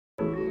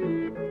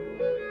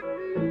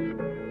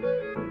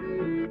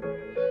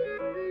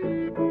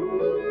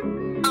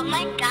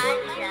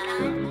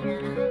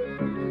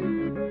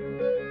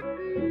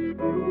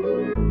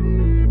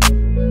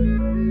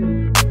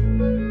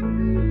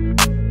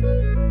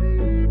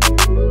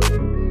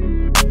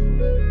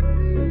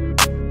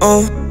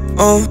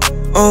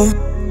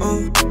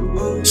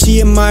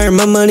She admire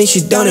my money, she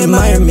don't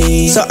admire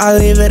me. So I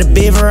leave it a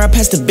beaver, I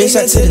pass the bitch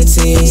out to the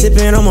team.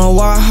 Sippin' on my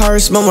wild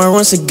heart, smoke my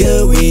runs of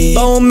good weed.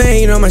 Bone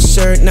made on my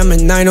shirt, number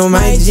 9 on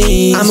my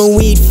jeans. I'm a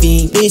weed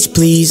fiend, bitch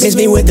please, miss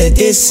me with the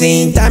diss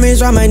scene.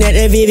 Diamonds round my neck,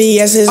 the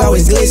VVS is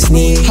always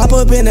glistening. Hop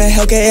up in a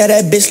Hellcat, yeah,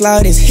 that bitch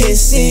loud is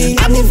hissing.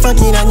 I've been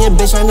fucking on your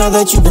bitch, I know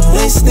that you been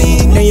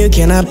listening. No, you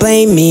cannot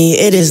blame me,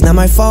 it is not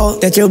my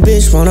fault that your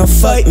bitch wanna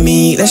fuck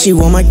me, that she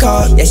want my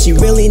car. Yeah, she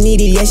really need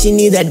it, yeah, she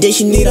need that dick,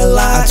 she need a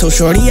lot. I told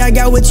shorty I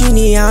got what you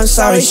need, I'm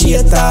sorry she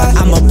a thought.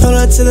 I'ma pull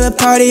up to the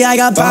party, I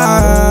got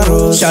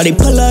bottles. Shawty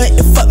pull up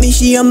and fuck me,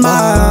 she a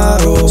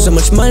model. So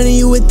much money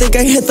you would think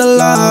I hit the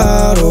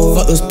lotto.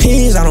 Fuck those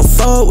P's, I don't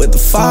fuck with the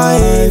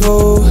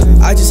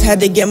 5-0. I just had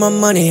to get my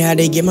money, had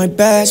to get my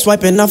bag.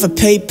 Swiping off a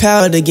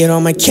PayPal to get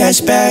all my cash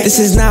back. This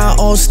is not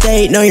all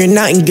state, no you're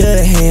not in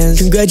good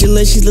hands.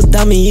 Congratulations little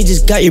dummy, you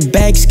just got your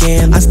bag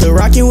scammed. I'm still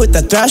rocking with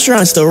the Thrasher,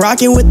 I'm still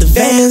rocking with the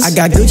Vans. I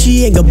got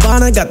Gucci and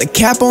Gabbana, got the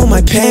cap on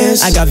my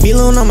pants. I got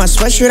Vlone on my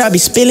sweatshirt, I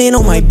be spilling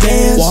on my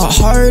bands. Walk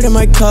hard in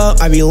my cup,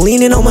 I be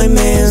leaning on my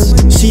mans.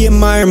 She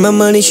admire my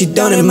money, she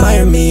don't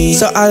admire me.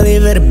 So I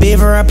leave it a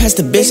beaver, I pass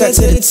the bitch out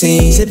to the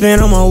team.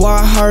 Sippin' on my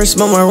wild heart,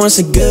 smoke my runs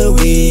of good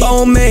weed.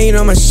 Bone made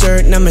on my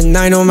shirt, number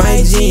 9 on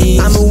my jeans.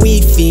 I'm a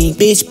weed fiend,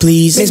 bitch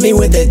please, miss me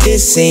with the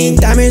diss scene.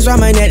 Diamonds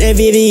round my neck, the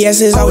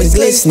VVS is always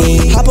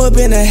glistening. Hop up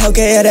in a Hellcat,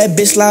 yeah, that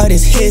bitch loud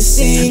is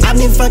hissing. I've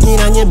been fucking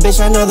on your bitch,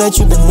 I know that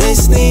you been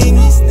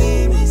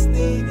listening.